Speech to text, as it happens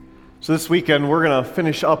So this weekend we're going to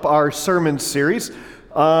finish up our sermon series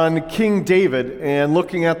on King David and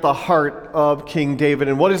looking at the heart of King David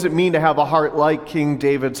and what does it mean to have a heart like King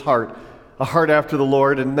David's heart, a heart after the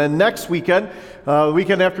Lord. And then next weekend, the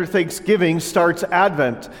weekend after Thanksgiving, starts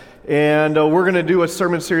Advent. And we're going to do a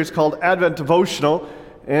sermon series called Advent Devotional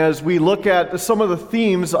as we look at some of the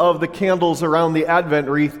themes of the candles around the Advent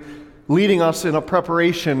wreath, leading us in a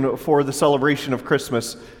preparation for the celebration of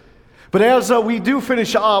Christmas. But as we do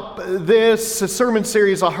finish up this sermon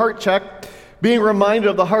series, A Heart Check, being reminded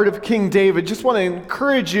of the heart of King David, just want to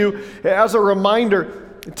encourage you as a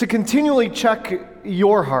reminder to continually check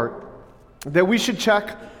your heart, that we should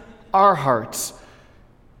check our hearts.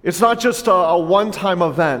 It's not just a one-time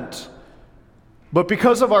event, but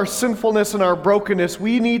because of our sinfulness and our brokenness,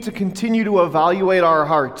 we need to continue to evaluate our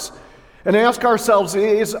hearts and ask ourselves,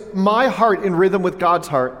 is my heart in rhythm with God's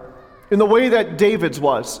heart, in the way that David's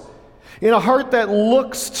was? In a heart that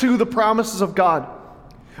looks to the promises of God,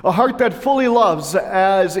 a heart that fully loves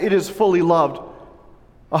as it is fully loved,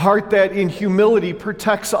 a heart that in humility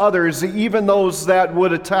protects others, even those that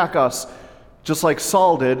would attack us, just like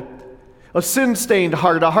Saul did, a sin-stained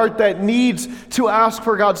heart, a heart that needs to ask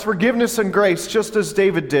for God's forgiveness and grace, just as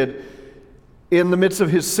David did in the midst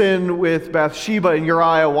of his sin with Bathsheba and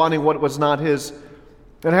Uriah wanting what was not his,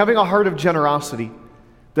 and having a heart of generosity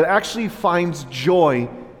that actually finds joy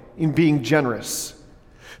in being generous.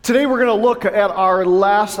 Today we're going to look at our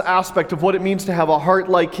last aspect of what it means to have a heart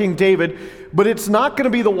like King David, but it's not going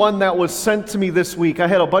to be the one that was sent to me this week. I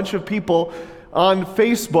had a bunch of people on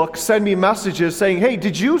Facebook send me messages saying, hey,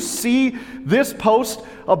 did you see this post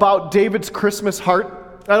about David's Christmas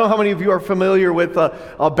heart? I don't know how many of you are familiar with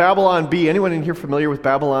Babylon Bee. Anyone in here familiar with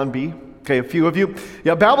Babylon Bee? Okay, a few of you.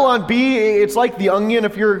 Yeah, Babylon Bee, it's like The Onion,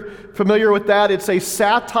 if you're familiar with that. It's a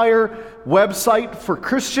satire website for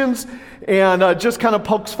Christians and just kind of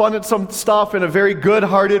pokes fun at some stuff in a very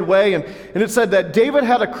good-hearted way. And it said that David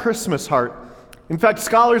had a Christmas heart. In fact,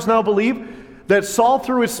 scholars now believe that Saul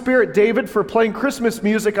threw his spirit David for playing Christmas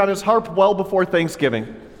music on his harp well before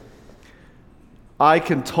Thanksgiving. I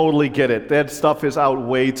can totally get it. That stuff is out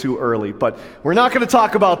way too early. But we're not going to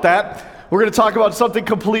talk about that. We're going to talk about something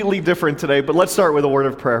completely different today, but let's start with a word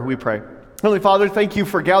of prayer. We pray. Heavenly Father, thank you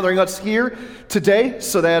for gathering us here today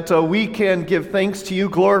so that we can give thanks to you,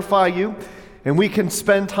 glorify you, and we can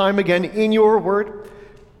spend time again in your word,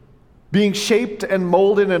 being shaped and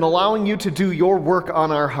molded and allowing you to do your work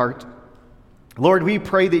on our heart. Lord, we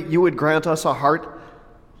pray that you would grant us a heart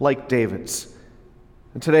like David's.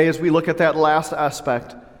 And today, as we look at that last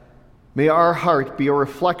aspect, may our heart be a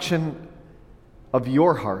reflection of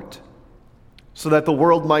your heart, so that the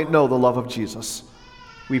world might know the love of Jesus.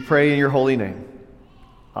 We pray in your holy name.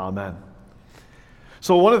 Amen.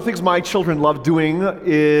 So one of the things my children love doing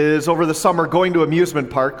is over the summer going to amusement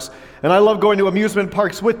parks. And I love going to amusement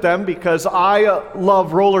parks with them because I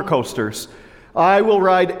love roller coasters. I will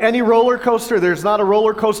ride any roller coaster. There's not a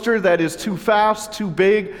roller coaster that is too fast, too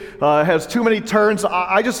big, has too many turns.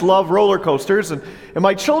 I just love roller coasters. And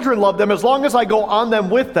my children love them as long as I go on them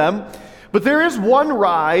with them. But there is one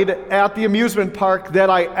ride at the amusement park that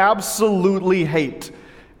I absolutely hate,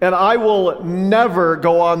 and I will never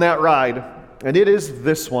go on that ride, and it is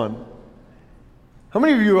this one. How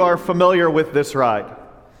many of you are familiar with this ride?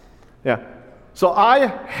 Yeah. So I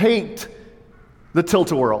hate the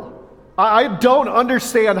Tilt-A-Whirl. I don't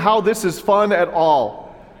understand how this is fun at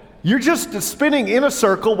all. You're just spinning in a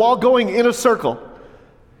circle while going in a circle,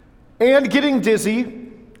 and getting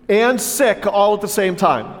dizzy and sick all at the same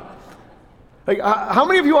time. Like, how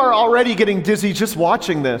many of you are already getting dizzy just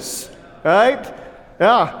watching this? Right?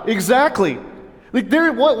 Yeah, exactly. Like,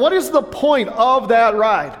 what is the point of that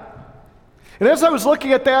ride? And as I was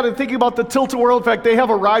looking at that and thinking about the Tilt-A-Whirl, in fact, they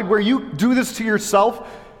have a ride where you do this to yourself.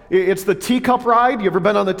 It's the teacup ride. You ever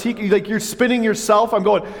been on the teacup? Like, you're spinning yourself. I'm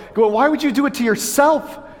going, why would you do it to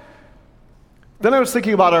yourself? Then I was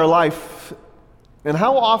thinking about our life, and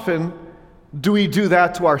how often do we do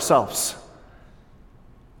that to ourselves?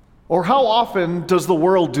 Or how often does the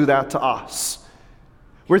world do that to us?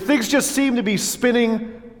 Where things just seem to be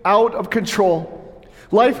spinning out of control.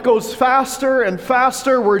 Life goes faster and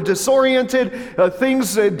faster. We're disoriented.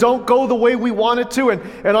 Things don't go the way we want it to.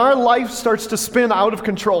 And our life starts to spin out of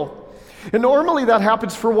control. And normally that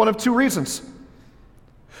happens for one of two reasons.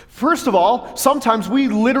 First of all, sometimes we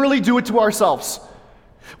literally do it to ourselves.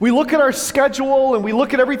 We look at our schedule and we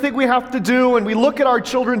look at everything we have to do and we look at our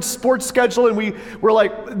children's sports schedule and we're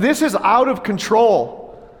like, this is out of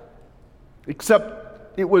control.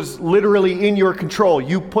 Except it was literally in your control.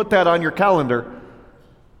 You put that on your calendar.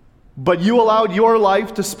 But you allowed your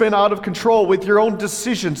life to spin out of control with your own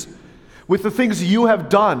decisions, with the things you have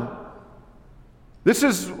done. This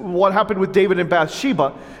is what happened with David and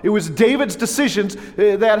Bathsheba. It was David's decisions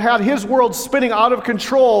that had his world spinning out of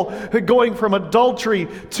control, going from adultery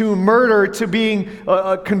to murder to being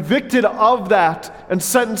convicted of that and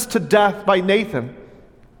sentenced to death by Nathan,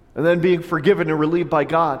 and then being forgiven and relieved by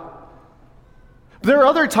God. There are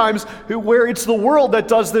other times where it's the world that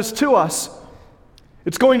does this to us.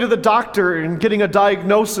 It's going to the doctor and getting a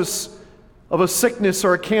diagnosis of a sickness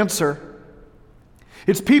or a cancer.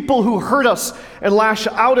 It's people who hurt us and lash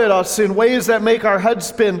out at us in ways that make our head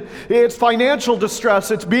spin. It's financial distress.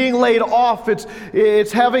 It's being laid off.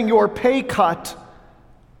 It's having your pay cut.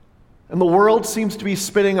 And the world seems to be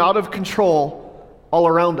spinning out of control all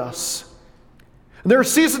around us. And there are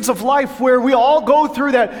seasons of life where we all go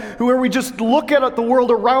through that, where we just look at the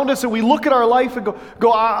world around us and we look at our life and go,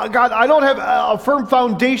 God, I don't have a firm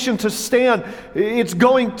foundation to stand. It's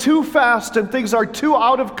going too fast and things are too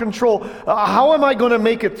out of control. How am I going to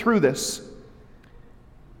make it through this?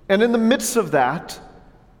 And in the midst of that,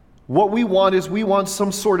 what we want is we want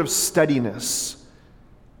some sort of steadiness,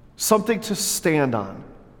 something to stand on. And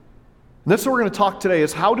that's what we're going to talk today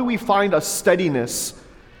is how do we find a steadiness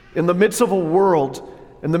in the midst of a world,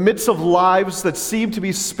 in the midst of lives that seem to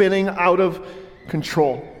be spinning out of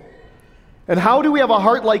control? And how do we have a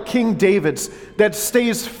heart like King David's that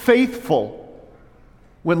stays faithful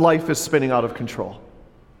when life is spinning out of control?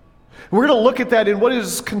 We're going to look at that in what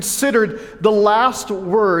is considered the last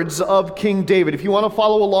words of King David. If you want to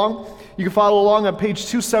follow along, you can follow along on page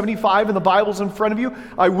 275 in the Bibles in front of you.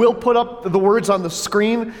 I will put up the words on the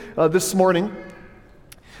screen this morning.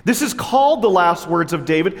 This is called the last words of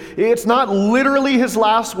David. It's not literally his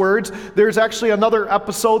last words. There's actually another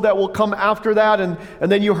episode that will come after that. And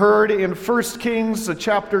then you heard in 1 Kings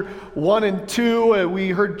chapter 1 and 2. We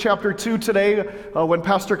heard chapter 2 today when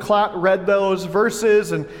Pastor Klatt read those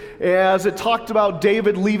verses. And as it talked about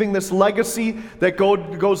David leaving this legacy that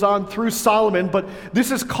goes on through Solomon. But this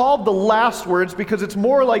is called the last words because it's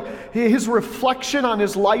more like his reflection on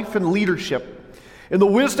his life and leadership, and the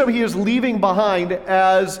wisdom he is leaving behind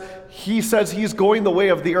as he says he's going the way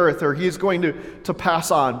of the earth, or he is going to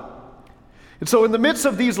pass on. And so in the midst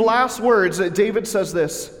of these last words, David says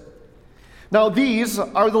this. Now these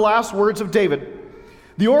are the last words of David.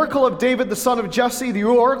 The oracle of David, the son of Jesse, the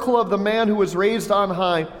oracle of the man who was raised on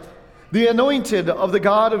high, the anointed of the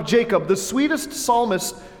God of Jacob, the sweetest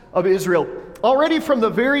psalmist of Israel. Already from the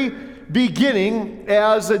very beginning,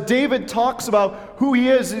 as David talks about who he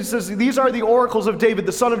is, he says, these are the oracles of David,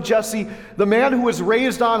 the son of Jesse, the man who was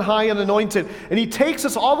raised on high and anointed. And he takes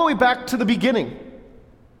us all the way back to the beginning.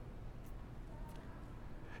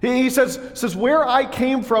 He says, where I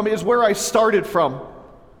came from is where I started from.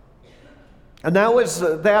 And that was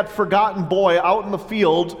that forgotten boy out in the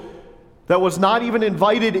field that was not even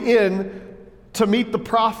invited in to meet the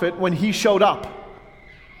prophet when he showed up.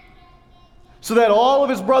 So that all of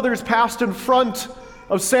his brothers passed in front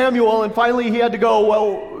of Samuel, and finally he had to go,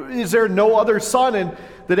 well, is there no other son? And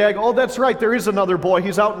the dad, oh, that's right, there is another boy.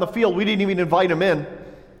 He's out in the field. We didn't even invite him in.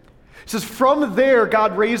 He says, from there,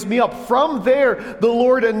 God raised me up. From there, the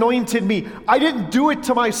Lord anointed me. I didn't do it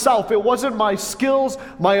to myself. It wasn't my skills,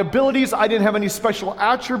 my abilities. I didn't have any special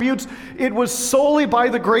attributes. It was solely by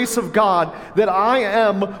the grace of God that I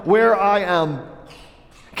am where I am.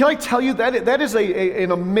 Can I tell you that is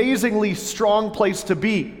an amazingly strong place to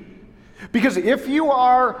be? Because if you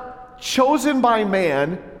are chosen by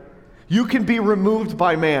man, you can be removed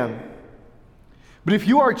by man. But if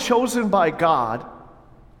you are chosen by God,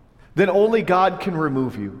 then only God can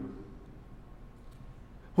remove you.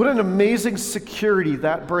 What an amazing security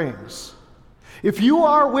that brings. If you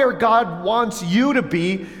are where God wants you to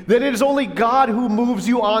be, then it is only God who moves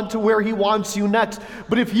you on to where he wants you next.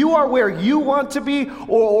 But if you are where you want to be,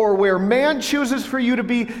 or where man chooses for you to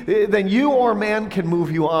be, then you or man can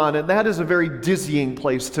move you on. And that is a very dizzying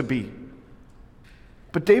place to be.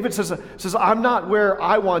 But David says, I'm not where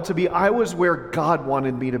I want to be. I was where God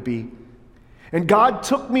wanted me to be. And God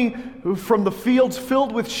took me from the fields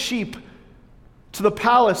filled with sheep to the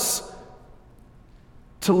palace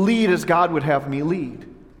to lead as God would have me lead. And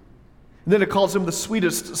then it calls him the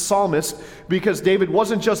sweetest psalmist because David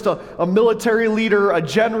wasn't just a military leader, a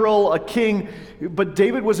general, a king, but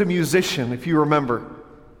David was a musician, if you remember.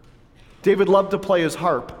 David loved to play his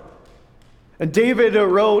harp. And David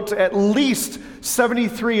wrote at least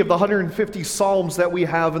 73 of the 150 psalms that we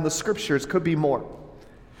have in the scriptures, could be more.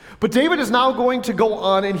 But David is now going to go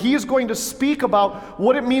on and he is going to speak about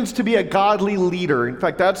what it means to be a godly leader. In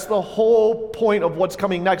fact, that's the whole point of what's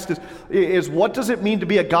coming next is what does it mean to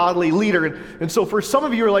be a godly leader? And so for some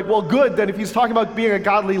of you are like, well, good, then if he's talking about being a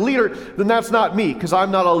godly leader, then that's not me because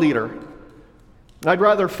I'm not a leader. I'd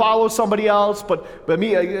rather follow somebody else, but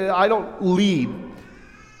me, I don't lead.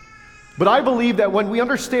 But I believe that when we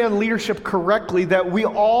understand leadership correctly, that we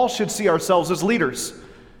all should see ourselves as leaders.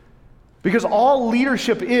 Because all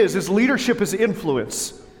leadership is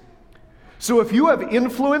influence. So if you have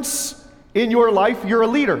influence in your life, you're a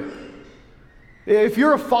leader. If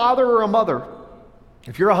you're a father or a mother,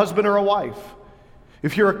 if you're a husband or a wife,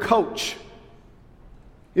 if you're a coach,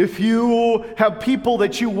 if you have people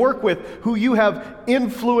that you work with who you have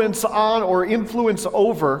influence on or influence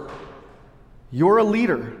over, you're a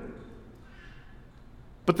leader.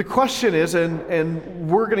 But the question is, and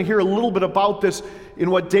we're going to hear a little bit about this in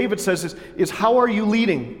what David says, is how are you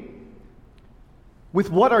leading? With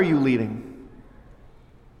what are you leading?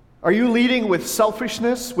 Are you leading with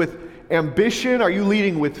selfishness, with ambition? Are you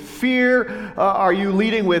leading with fear? Are you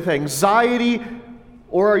leading with anxiety?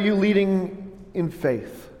 Or are you leading in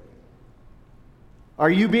faith?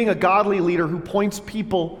 Are you being a godly leader who points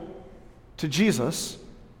people to Jesus?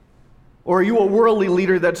 Or are you a worldly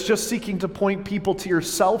leader that's just seeking to point people to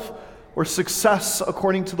yourself or success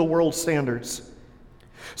according to the world's standards?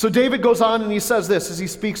 So David goes on and he says this as he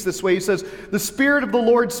speaks this way. He says, "The Spirit of the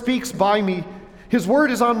Lord speaks by me. His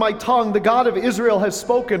word is on my tongue. The God of Israel has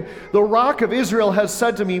spoken. The Rock of Israel has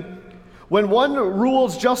said to me, when one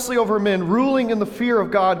rules justly over men, ruling in the fear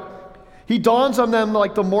of God, he dawns on them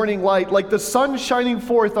like the morning light, like the sun shining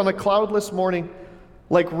forth on a cloudless morning,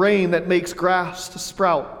 like rain that makes grass to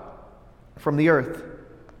sprout from the earth."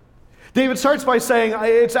 David starts by saying,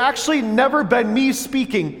 it's actually never been me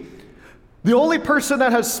speaking. The only person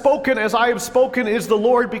that has spoken as I have spoken is the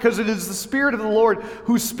Lord, because it is the Spirit of the Lord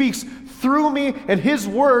who speaks through me, and his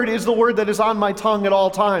word is the word that is on my tongue at all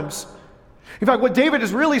times. In fact, what David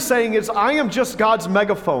is really saying is, I am just God's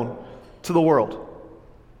megaphone to the world.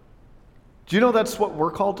 Do you know that's what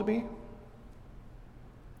we're called to be?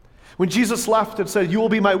 When Jesus left and said, "You will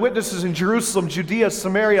be my witnesses in Jerusalem, Judea,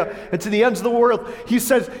 Samaria, and to the ends of the world," he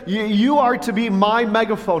says, you are to be my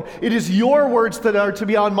megaphone. It is your words that are to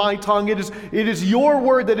be on my tongue. It is your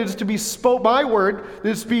word that is to be my word that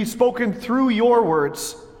is to be spoken through your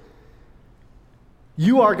words.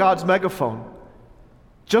 You are God's megaphone.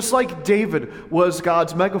 Just like David was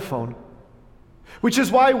God's megaphone. Which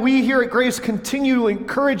is why we here at Grace continue to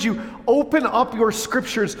encourage you, open up your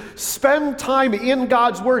scriptures, spend time in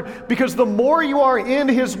God's word, because the more you are in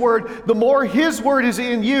his word, the more his word is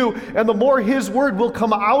in you, and the more his word will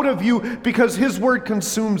come out of you, because his word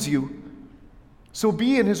consumes you. So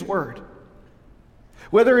be in his word.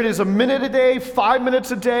 Whether it is a minute a day, 5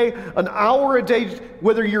 minutes a day, an hour a day,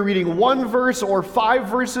 whether you're reading one verse or 5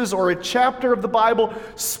 verses or a chapter of the Bible,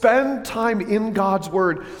 spend time in God's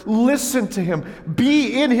word. Listen to him.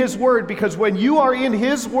 Be in his word, because when you are in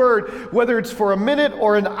his word, whether it's for a minute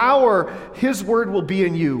or an hour, his word will be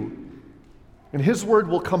in you. And his word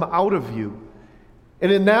will come out of you.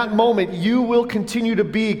 And in that moment, you will continue to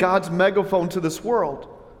be God's megaphone to this world.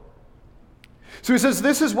 So he says,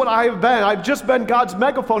 this is what I have been. I've just been God's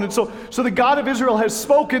megaphone. And so the God of Israel has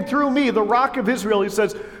spoken through me, the Rock of Israel. He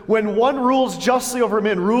says, when one rules justly over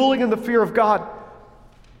men, ruling in the fear of God.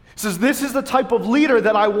 He says, this is the type of leader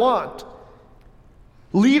that I want.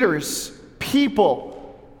 Leaders,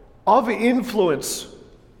 people of influence,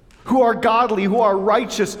 who are godly, who are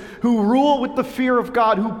righteous, who rule with the fear of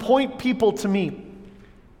God, who point people to me.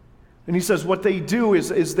 And he says, what they do is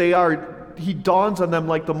he dawns on them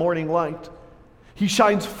like the morning light. He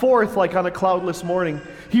shines forth like on a cloudless morning.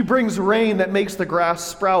 He brings rain that makes the grass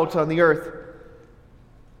sprout on the earth.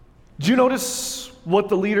 Do you notice what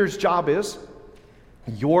the leader's job is?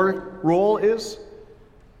 Your role is?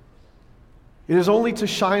 It is only to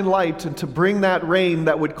shine light and to bring that rain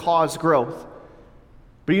that would cause growth.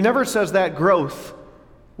 But he never says that growth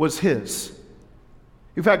was his.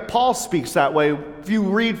 In fact, Paul speaks that way. If you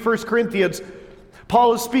read 1 Corinthians,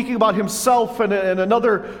 Paul is speaking about himself and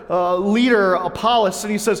another leader, Apollos,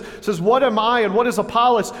 and he says, what am I and what is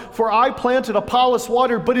Apollos? For I planted, Apollos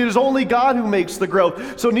watered, but it is only God who makes the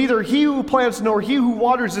growth. So neither he who plants nor he who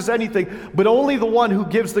waters is anything, but only the one who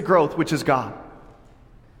gives the growth, which is God.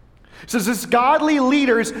 He says, this godly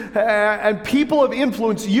leaders and people of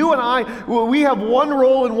influence, you and I, we have one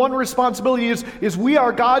role and one responsibility is we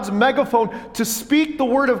are God's megaphone to speak the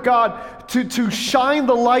word of God, to shine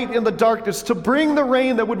the light in the darkness, to bring the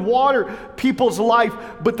rain that would water people's life.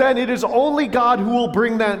 But then it is only God who will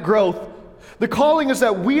bring that growth. The calling is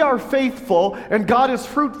that we are faithful and God is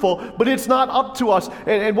fruitful, but it's not up to us.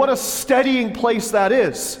 And what a steadying place that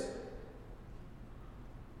is.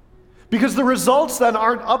 Because the results then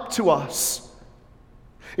aren't up to us.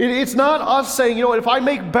 It's not us saying, if I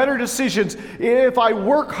make better decisions, if I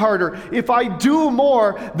work harder, if I do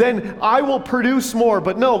more, then I will produce more.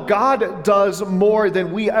 But no, God does more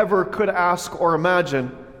than we ever could ask or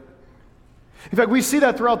imagine. In fact, we see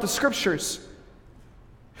that throughout the Scriptures.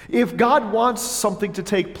 If God wants something to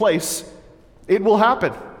take place, it will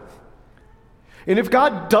happen. And if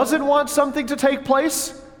God doesn't want something to take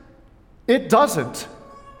place, it doesn't.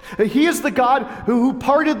 He is the God who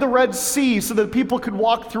parted the Red Sea so that people could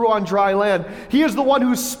walk through on dry land. He is the one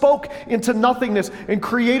who spoke into nothingness and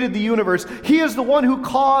created the universe. He is the one who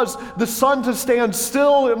caused the sun to stand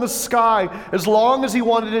still in the sky as long as he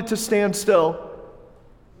wanted it to stand still.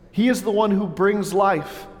 He is the one who brings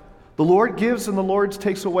life. The Lord gives and the Lord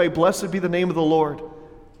takes away. Blessed be the name of the Lord.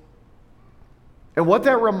 And what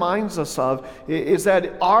that reminds us of is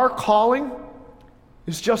that our calling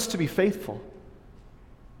is just to be faithful.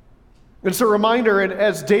 It's a reminder, and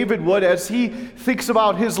as David would, as he thinks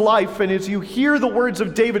about his life, and as you hear the words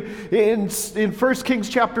of David in 1 Kings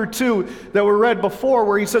chapter 2 that were read before,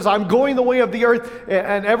 where he says, I'm going the way of the earth,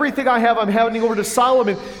 and everything I have I'm handing over to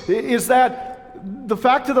Solomon, is that the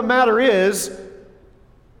fact of the matter is,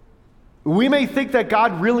 we may think that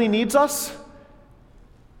God really needs us,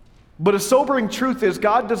 but a sobering truth is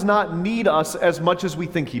God does not need us as much as we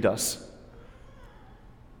think he does.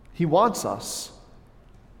 He wants us.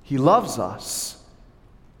 He loves us.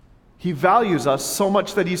 He values us so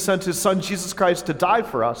much that he sent his son Jesus Christ to die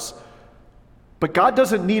for us. But God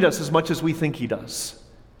doesn't need us as much as we think he does.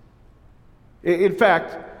 In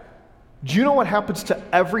fact, do you know what happens to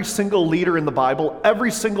every single leader in the Bible?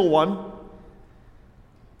 Every single one?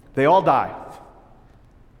 They all die.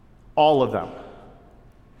 All of them.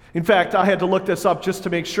 In fact, I had to look this up just to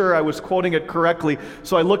make sure I was quoting it correctly,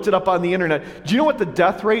 so I looked it up on the internet. Do you know what the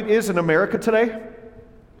death rate is in America today?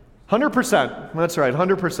 100%. That's right,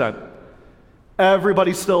 100%.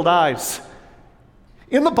 Everybody still dies.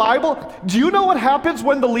 In the Bible, do you know what happens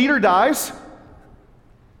when the leader dies?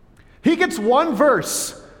 He gets one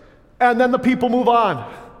verse, and then the people move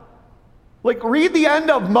on. Like, read the end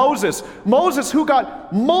of Moses. Moses, who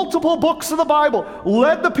got multiple books of the Bible,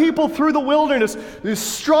 led the people through the wilderness,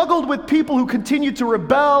 struggled with people who continued to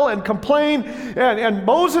rebel and complain, and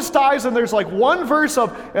Moses dies, and there's like one verse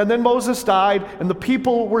of, and then Moses died, and the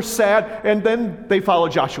people were sad, and then they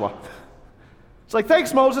followed Joshua. It's like,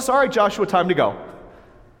 thanks, Moses. All right, Joshua, time to go.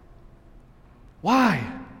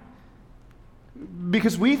 Why?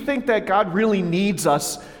 Because we think that God really needs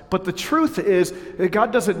us. But the truth is that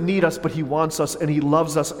God doesn't need us, but he wants us, and he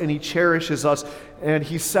loves us, and he cherishes us. And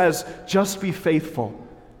he says, just be faithful.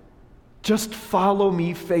 Just follow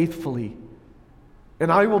me faithfully,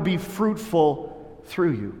 and I will be fruitful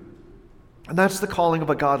through you. And that's the calling of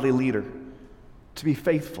a godly leader, to be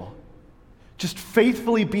faithful. Just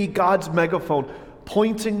faithfully be God's megaphone,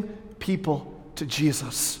 pointing people to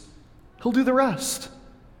Jesus. He'll do the rest.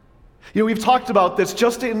 We've talked about this,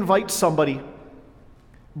 just to invite somebody.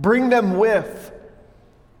 Bring them with.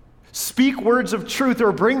 Speak words of truth,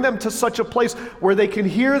 or bring them to such a place where they can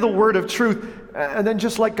hear the word of truth, and then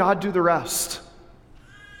just let God do the rest.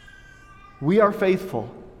 We are faithful.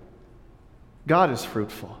 God is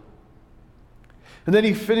fruitful. And then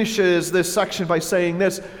he finishes this section by saying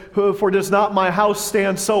this, for does not my house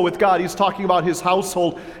stand so with God? He's talking about his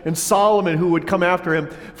household and Solomon who would come after him.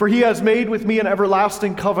 For he has made with me an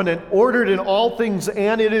everlasting covenant, ordered in all things,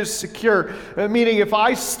 and it is secure. Meaning, if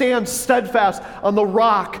I stand steadfast on the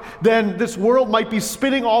rock, then this world might be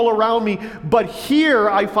spinning all around me, but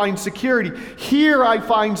here I find security. Here I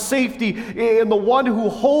find safety in the one who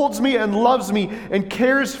holds me and loves me and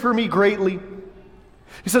cares for me greatly.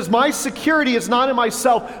 He says, my security is not in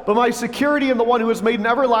myself, but my security in the one who has made an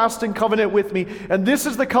everlasting covenant with me. And this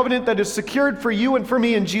is the covenant that is secured for you and for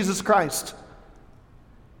me in Jesus Christ.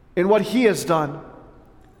 In what he has done.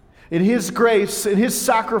 In his grace, in his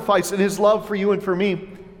sacrifice, in his love for you and for me.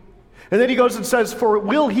 And then he goes and says, for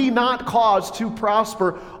will he not cause to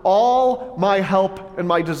prosper all my help and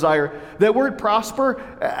my desire? That word prosper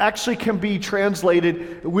actually can be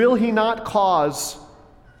translated, will he not cause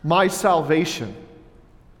my salvation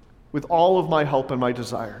with all of my help and my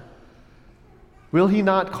desire? Will he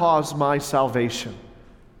not cause my salvation?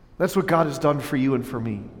 That's what God has done for you and for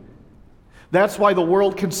me. That's why the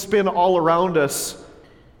world can spin all around us,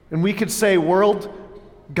 and we could say, world,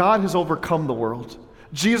 God has overcome the world.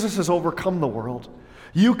 Jesus has overcome the world.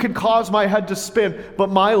 You can cause my head to spin, but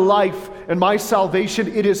my life and my salvation,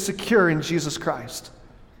 it is secure in Jesus Christ.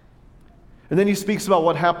 And then he speaks about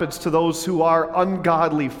what happens to those who are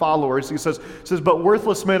ungodly followers. He says, but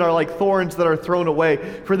worthless men are like thorns that are thrown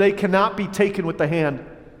away, for they cannot be taken with the hand.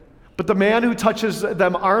 But the man who touches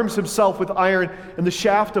them arms himself with iron and the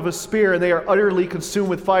shaft of a spear, and they are utterly consumed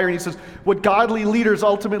with fire. And he says, what godly leaders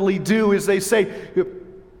ultimately do is they say,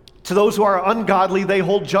 to those who are ungodly, they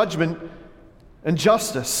hold judgment and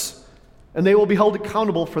justice, and they will be held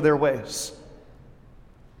accountable for their ways.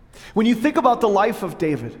 When you think about the life of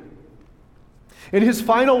David, and his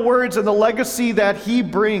final words and the legacy that he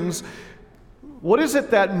brings, what is it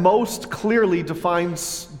that most clearly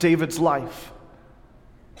defines David's life?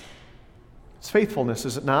 It's faithfulness,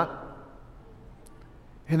 is it not?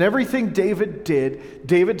 In everything David did,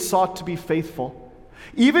 David sought to be faithful.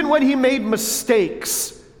 Even when he made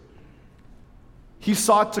mistakes, he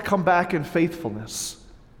sought to come back in faithfulness.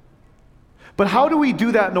 But how do we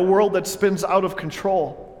do that in a world that spins out of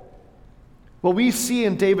control? Well, we see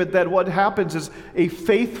in David that what happens is a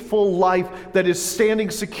faithful life that is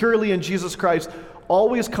standing securely in Jesus Christ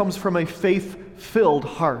always comes from a faith-filled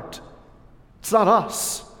heart. It's not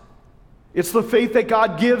us. It's the faith that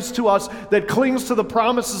God gives to us that clings to the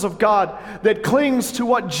promises of God, that clings to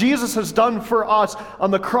what Jesus has done for us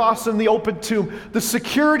on the cross and the open tomb, the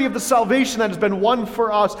security of the salvation that has been won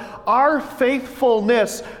for us. Our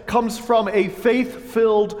faithfulness comes from a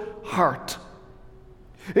faith-filled heart.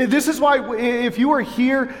 This is why, if you were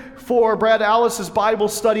here for Brad Alice's Bible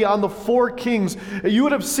study on the four kings, you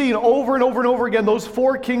would have seen over and over and over again those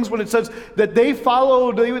four kings when it says that they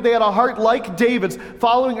had a heart like David's,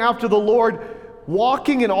 following after the Lord,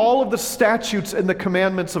 walking in all of the statutes and the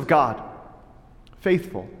commandments of God.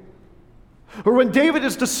 Faithful. Or when David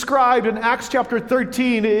is described in Acts chapter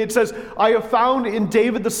 13, it says, I have found in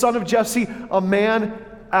David the son of Jesse a man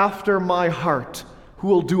after my heart who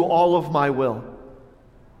will do all of my will.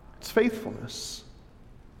 It's faithfulness.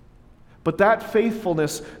 But that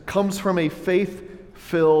faithfulness comes from a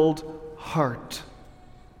faith-filled heart.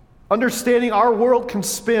 Understanding our world can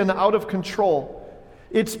spin out of control.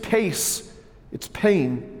 Its pace, its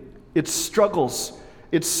pain, its struggles,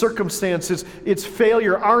 its circumstances, its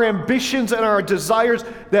failure, our ambitions and our desires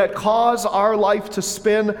that cause our life to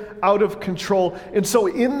spin out of control. And so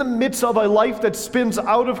in the midst of a life that spins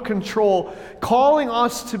out of control, calling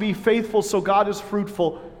us to be faithful so God is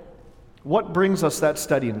fruitful, what brings us that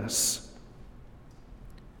steadiness?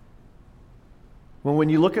 Well, when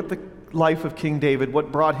you look at the life of King David,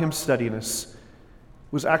 what brought him steadiness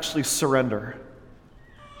was actually surrender.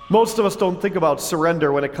 Most of us don't think about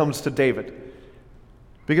surrender when it comes to David,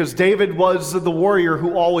 because David was the warrior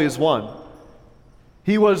who always won.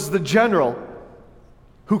 He was the general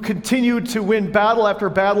who continued to win battle after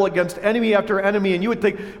battle against enemy after enemy, and you would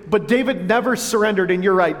think, but David never surrendered, and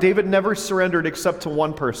you're right, David never surrendered except to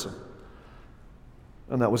one person.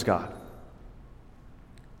 And that was God.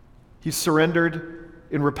 He surrendered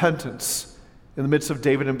in repentance in the midst of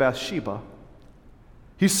David and Bathsheba.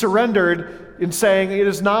 He surrendered in saying, it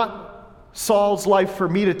is not Saul's life for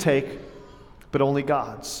me to take, but only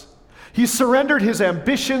God's. He surrendered his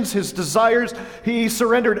ambitions, his desires. He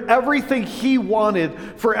surrendered everything he wanted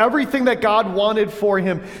for everything that God wanted for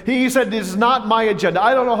him. He said, it is not my agenda.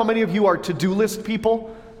 I don't know how many of you are to-do list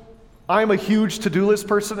people. I'm a huge to-do list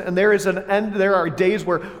person, and there are days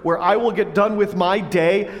where I will get done with my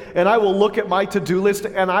day, and I will look at my to-do list,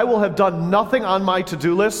 and I will have done nothing on my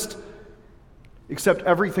to-do list except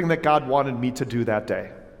everything that God wanted me to do that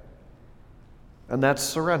day. And that's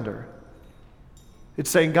surrender. It's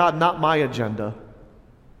saying, God, not my agenda,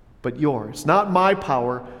 but yours. Not my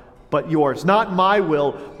power, but yours. Not my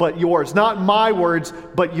will, but yours. Not my words,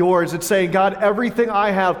 but yours. It's saying, God, everything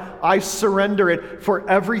I have, I surrender it for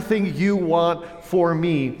everything you want for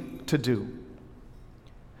me to do.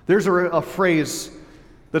 There's a phrase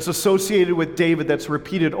that's associated with David that's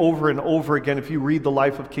repeated over and over again if you read the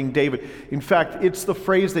life of King David. In fact, it's the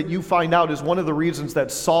phrase that you find out is one of the reasons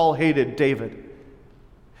that Saul hated David.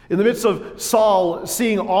 In the midst of Saul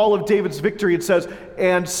seeing all of David's victory, it says,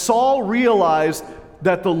 and Saul realized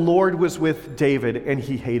that the Lord was with David and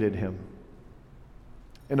he hated him.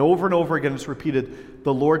 And over again it's repeated,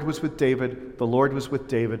 the Lord was with David, the Lord was with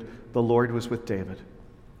David, the Lord was with David.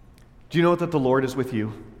 Do you know that the Lord is with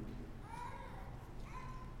you?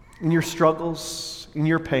 In your struggles, in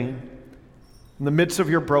your pain, in the midst of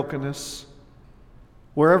your brokenness,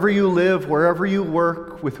 wherever you live, wherever you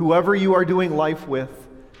work, with whoever you are doing life with,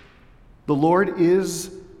 the Lord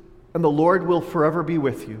is and the Lord will forever be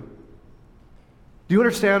with you. Do you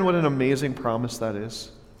understand what an amazing promise that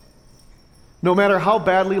is? No matter how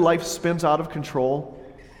badly life spins out of control,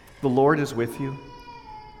 the Lord is with you.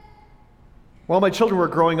 While my children were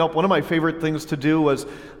growing up, one of my favorite things to do was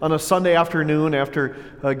on a Sunday afternoon after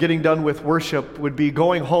getting done with worship would be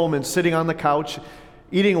going home and sitting on the couch,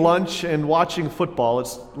 eating lunch and watching football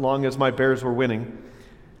as long as my Bears were winning.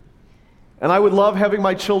 And I would love having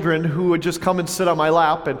my children who would just come and sit on my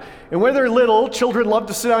lap. And when they're little, children love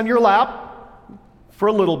to sit on your lap for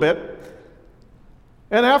a little bit.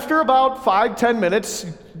 And after about 5-10 minutes,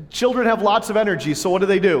 children have lots of energy, so what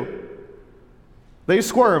do? They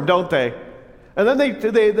squirm, don't they? And then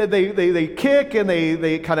they kick and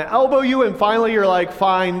they kind of elbow you, and finally you're like,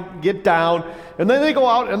 fine, get down. And then they go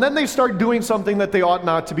out and then they start doing something that they ought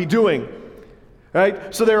not to be doing.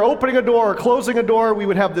 Right? So they're opening a door or closing a door. We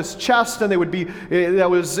would have this chest, and they would be, that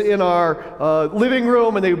was in our living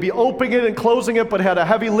room, and they would be opening it and closing it, but had a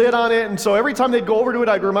heavy lid on it. And so every time they'd go over to it,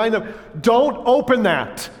 I'd remind them, don't open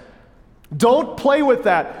that. Don't play with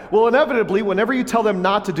that. Well, inevitably, whenever you tell them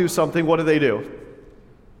not to do something, what do?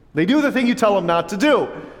 They do the thing you tell them not to do.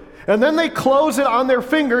 And then they close it on their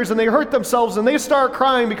fingers, and they hurt themselves, and they start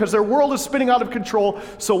crying because their world is spinning out of control.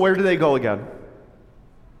 So where do they go again?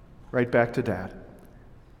 Right back to Dad.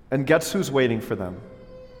 And guess who's waiting for them?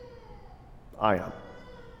 I am.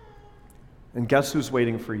 And guess who's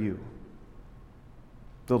waiting for you?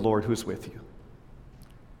 The Lord who's with you.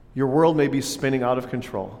 Your world may be spinning out of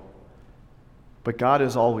control, but God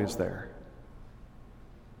is always there.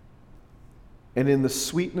 And in the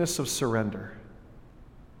sweetness of surrender,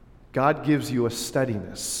 God gives you a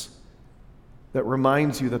steadiness that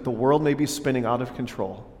reminds you that the world may be spinning out of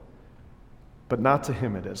control, but not to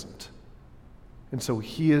Him it isn't. And so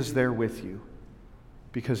He is there with you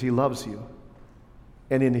because He loves you.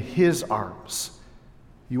 And in His arms,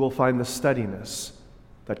 you will find the steadiness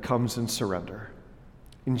that comes in surrender.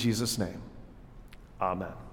 In Jesus' name, amen.